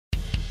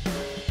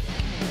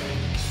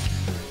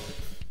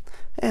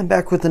And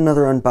back with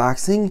another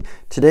unboxing.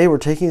 Today we're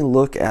taking a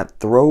look at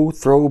Throw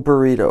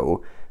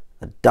Burrito,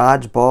 a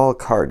dodgeball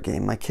card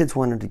game. My kids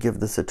wanted to give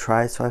this a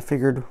try, so I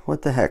figured,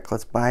 what the heck,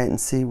 let's buy it and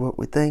see what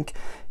we think.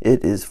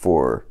 It is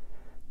for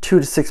 2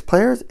 to 6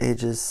 players,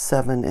 ages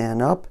 7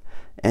 and up,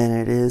 and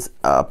it is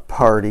a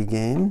party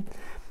game.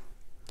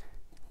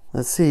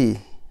 Let's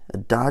see, a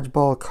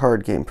dodgeball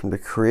card game from the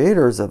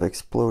creators of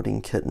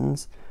Exploding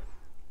Kittens.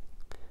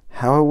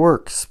 How it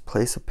works: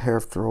 place a pair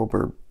of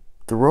throwable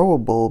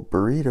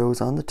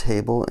burritos on the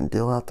table and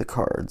deal out the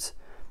cards.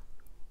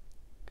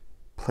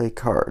 Play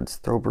cards.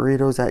 Throw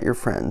burritos at your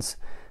friends.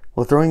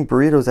 Well, throwing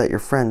burritos at your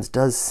friends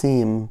does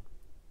seem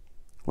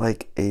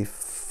like a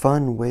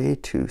fun way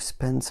to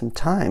spend some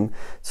time.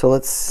 So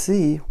let's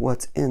see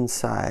what's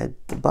inside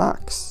the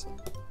box.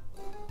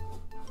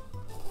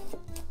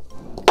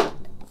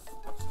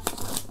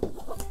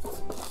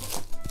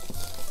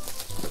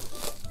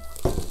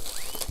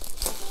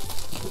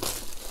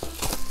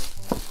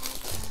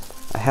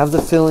 I have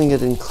the feeling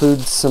it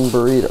includes some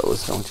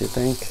burritos, don't you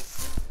think?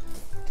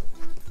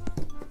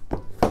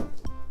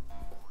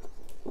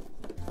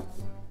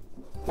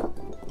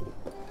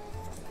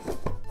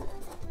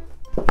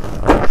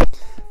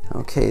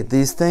 Okay,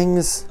 these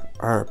things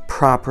are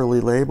properly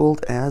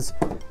labeled as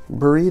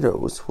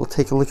burritos. We'll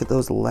take a look at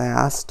those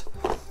last.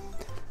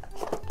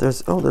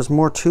 There's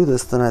more to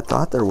this than I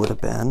thought there would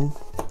have been.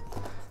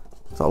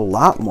 There's a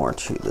lot more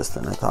to this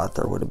than I thought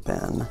there would have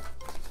been.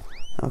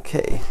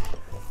 Okay,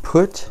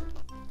 put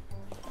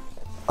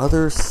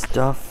other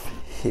stuff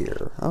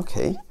here.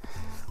 Okay,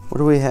 what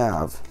do we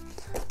have?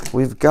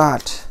 We've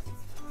got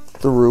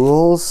the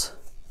rules,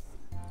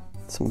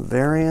 some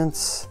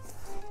variants.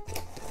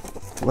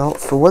 Well,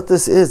 for what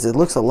this is, it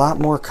looks a lot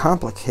more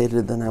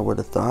complicated than I would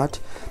have thought.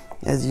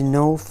 As you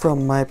know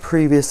from my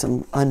previous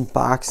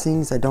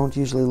unboxings, I don't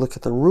usually look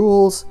at the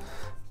rules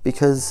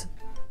because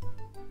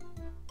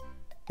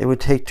it would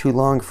take too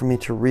long for me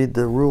to read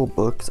the rule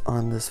books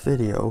on this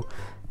video,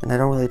 and I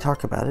don't really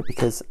talk about it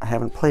because I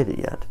haven't played it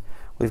yet.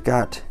 We've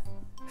got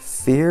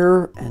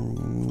fear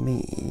and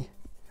me.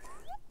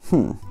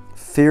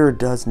 Fear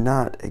does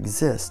not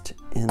exist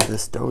in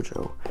this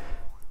dojo.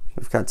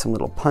 We've got some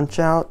little punch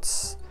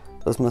outs.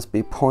 Those must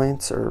be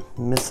points or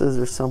misses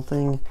or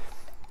something.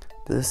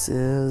 This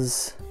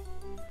is...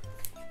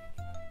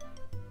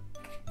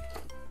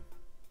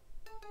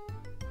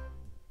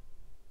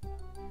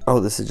 oh,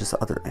 this is just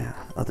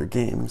other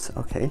games.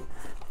 Okay,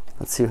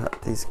 let's see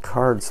what these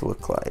cards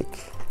look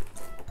like.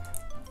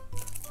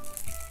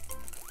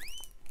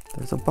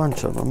 There's a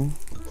bunch of them.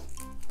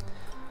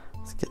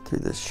 Let's get through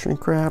this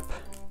shrink wrap.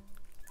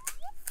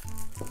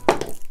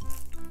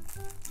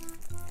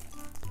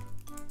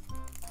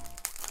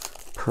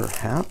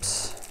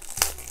 Perhaps.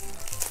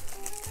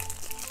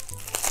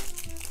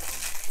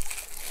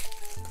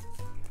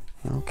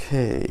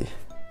 Okay.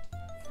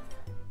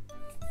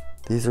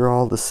 These are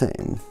all the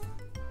same.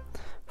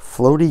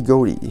 Floaty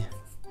goaty.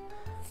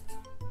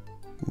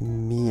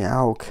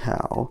 Meow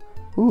cow.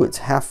 Ooh, it's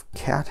half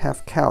cat,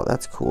 half cow.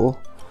 That's cool.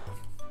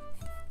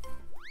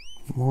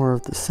 More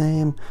of the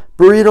same.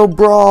 Burrito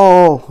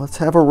brawl. Let's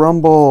have a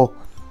rumble.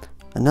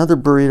 Another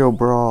burrito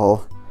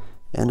brawl.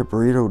 And a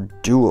burrito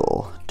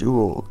duel.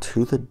 Duel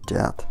to the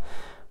death.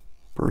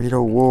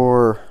 Burrito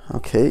war.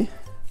 Okay.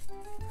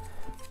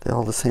 They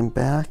all the same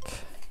back.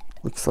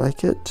 Looks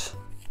like it.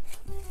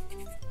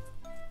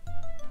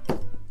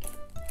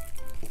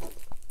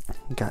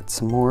 Got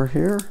some more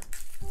here.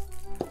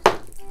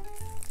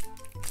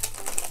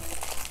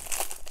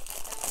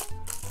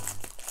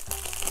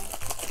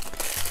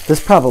 This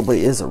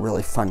probably is a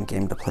really fun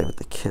game to play with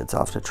the kids.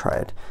 I'll have to try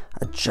it.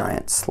 A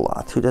giant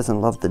sloth. Who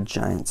doesn't love the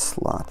giant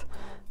sloth?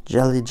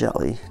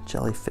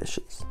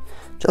 Jellyfishes.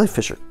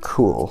 Jellyfish are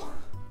cool.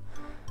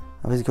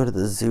 I always go to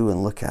the zoo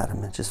and look at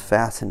them. It's just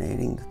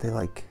fascinating that they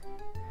are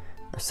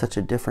such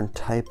a different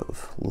type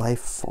of life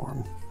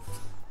form.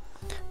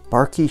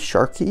 Barky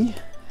Sharky,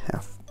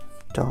 half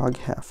dog,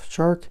 half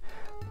shark.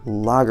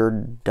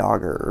 Lager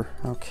Dogger.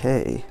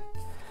 Okay.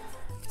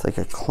 It's like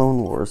a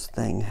Clone Wars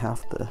thing.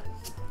 Half the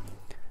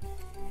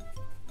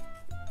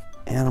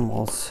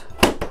animals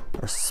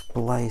are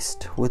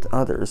spliced with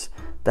others.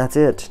 That's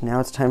it. Now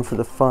it's time for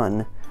the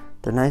fun.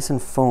 They're nice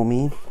and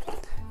foamy. You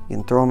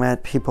can throw them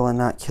at people and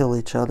not kill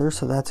each other,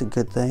 so that's a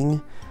good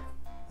thing.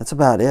 That's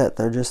about it.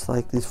 They're just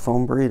like these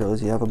foam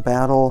burritos. You have a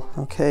battle.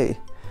 Okay.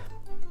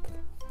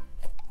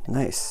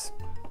 Nice.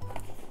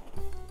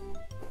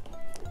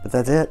 But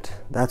that's it.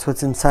 That's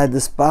what's inside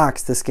this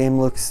box. This game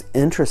looks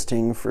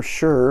interesting for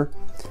sure.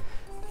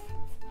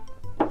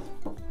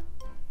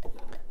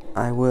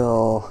 I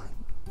will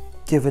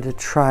give it a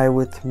try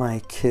with my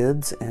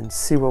kids and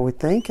see what we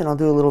think, and I'll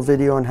do a little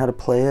video on how to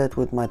play it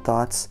with my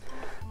thoughts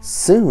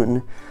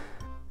soon.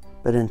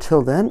 But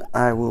until then,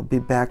 I will be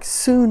back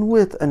soon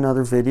with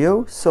another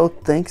video, so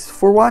thanks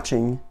for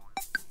watching.